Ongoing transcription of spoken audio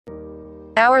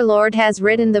Our Lord has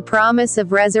written the promise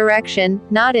of resurrection,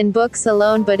 not in books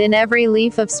alone but in every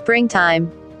leaf of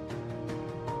springtime.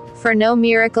 For no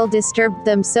miracle disturbed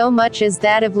them so much as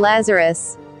that of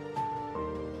Lazarus.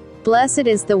 Blessed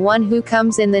is the one who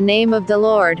comes in the name of the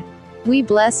Lord. We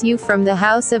bless you from the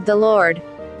house of the Lord.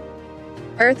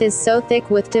 Earth is so thick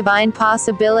with divine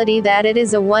possibility that it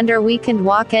is a wonder we can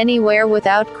walk anywhere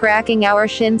without cracking our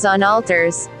shins on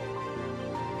altars.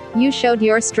 You showed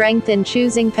your strength in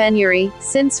choosing penury,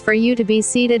 since for you to be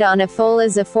seated on a foal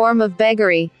is a form of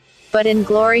beggary. But in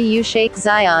glory you shake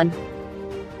Zion.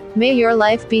 May your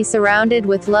life be surrounded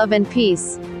with love and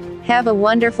peace. Have a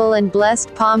wonderful and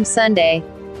blessed Palm Sunday.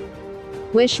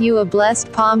 Wish you a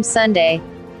blessed Palm Sunday.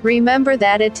 Remember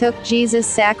that it took Jesus'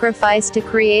 sacrifice to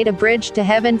create a bridge to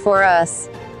heaven for us.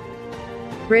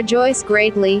 Rejoice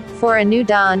greatly, for a new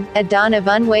dawn, a dawn of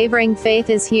unwavering faith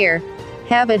is here.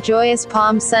 Have a joyous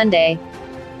Palm Sunday.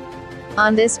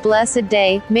 On this blessed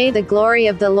day, may the glory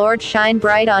of the Lord shine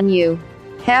bright on you.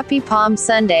 Happy Palm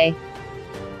Sunday.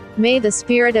 May the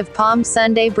spirit of Palm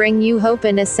Sunday bring you hope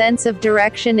and a sense of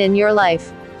direction in your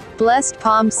life. Blessed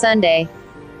Palm Sunday.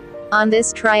 On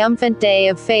this triumphant day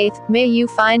of faith, may you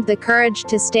find the courage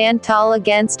to stand tall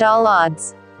against all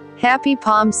odds. Happy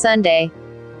Palm Sunday.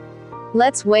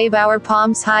 Let's wave our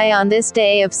palms high on this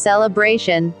day of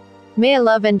celebration. May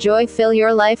love and joy fill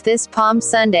your life this Palm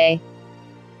Sunday.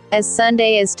 As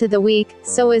Sunday is to the week,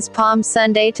 so is Palm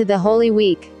Sunday to the Holy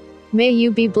Week. May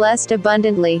you be blessed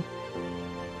abundantly.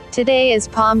 Today is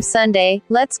Palm Sunday.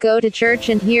 Let's go to church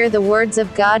and hear the words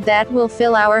of God that will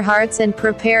fill our hearts and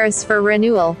prepare us for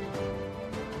renewal.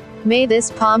 May this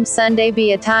Palm Sunday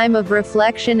be a time of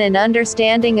reflection and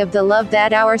understanding of the love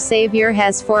that our Savior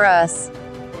has for us.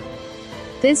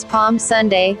 This Palm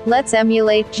Sunday, let's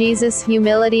emulate Jesus'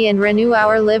 humility and renew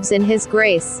our lives in His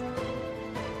grace.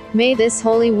 May this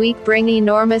Holy Week bring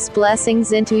enormous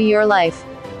blessings into your life.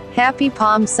 Happy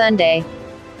Palm Sunday.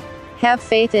 Have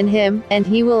faith in Him, and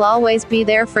He will always be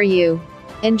there for you.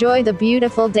 Enjoy the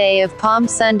beautiful day of Palm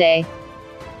Sunday.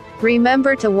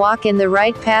 Remember to walk in the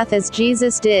right path as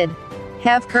Jesus did.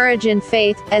 Have courage and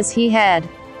faith, as He had.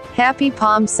 Happy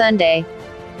Palm Sunday.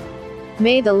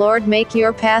 May the Lord make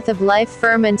your path of life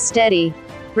firm and steady.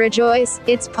 Rejoice,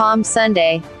 it's Palm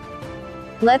Sunday.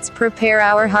 Let's prepare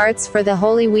our hearts for the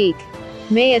Holy Week.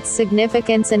 May its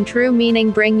significance and true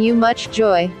meaning bring you much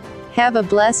joy. Have a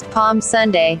blessed Palm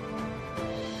Sunday.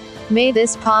 May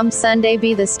this Palm Sunday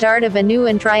be the start of a new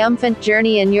and triumphant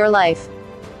journey in your life.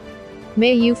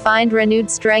 May you find renewed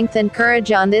strength and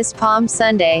courage on this Palm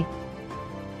Sunday.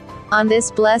 On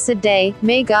this blessed day,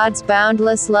 may God's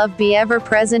boundless love be ever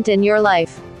present in your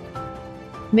life.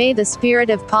 May the spirit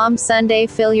of Palm Sunday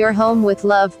fill your home with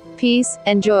love, peace,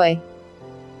 and joy.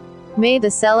 May the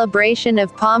celebration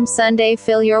of Palm Sunday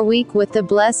fill your week with the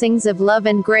blessings of love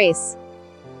and grace.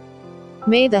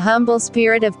 May the humble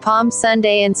spirit of Palm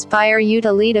Sunday inspire you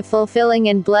to lead a fulfilling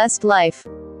and blessed life.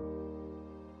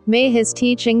 May His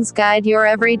teachings guide your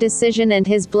every decision and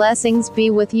His blessings be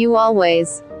with you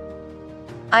always.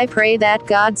 I pray that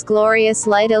God's glorious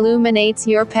light illuminates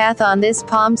your path on this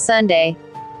Palm Sunday.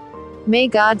 May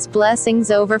God's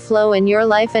blessings overflow in your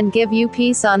life and give you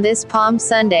peace on this Palm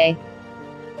Sunday.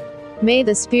 May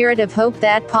the spirit of hope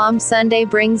that Palm Sunday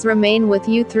brings remain with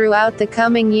you throughout the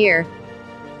coming year.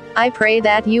 I pray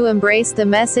that you embrace the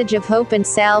message of hope and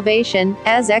salvation,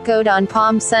 as echoed on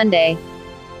Palm Sunday.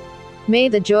 May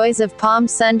the joys of Palm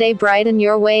Sunday brighten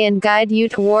your way and guide you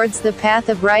towards the path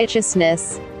of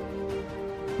righteousness.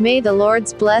 May the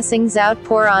Lord's blessings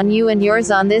outpour on you and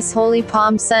yours on this holy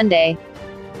Palm Sunday.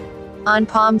 On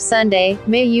Palm Sunday,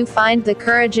 may you find the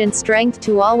courage and strength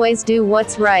to always do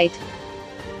what's right.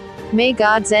 May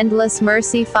God's endless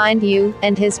mercy find you,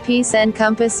 and His peace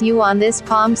encompass you on this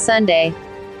Palm Sunday.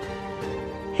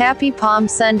 Happy Palm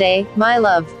Sunday, my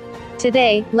love.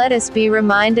 Today, let us be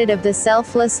reminded of the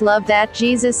selfless love that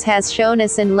Jesus has shown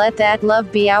us and let that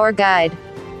love be our guide.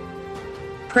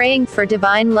 Praying for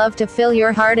divine love to fill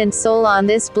your heart and soul on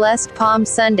this blessed Palm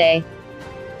Sunday.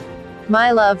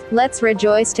 My love, let's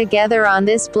rejoice together on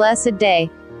this blessed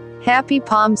day. Happy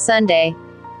Palm Sunday.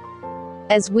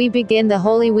 As we begin the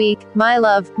Holy Week, my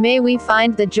love, may we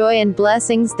find the joy and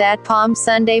blessings that Palm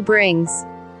Sunday brings.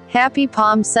 Happy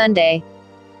Palm Sunday.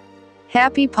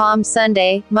 Happy Palm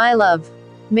Sunday, my love.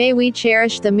 May we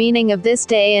cherish the meaning of this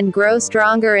day and grow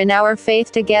stronger in our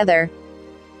faith together.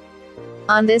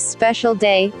 On this special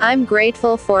day, I'm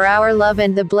grateful for our love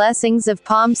and the blessings of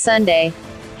Palm Sunday.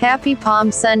 Happy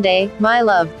Palm Sunday, my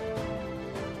love.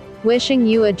 Wishing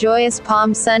you a joyous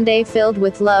Palm Sunday filled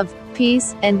with love,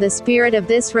 peace, and the spirit of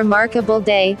this remarkable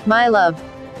day, my love.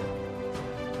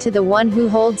 to the one who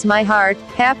holds my heart.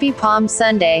 Happy Palm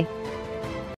Sunday.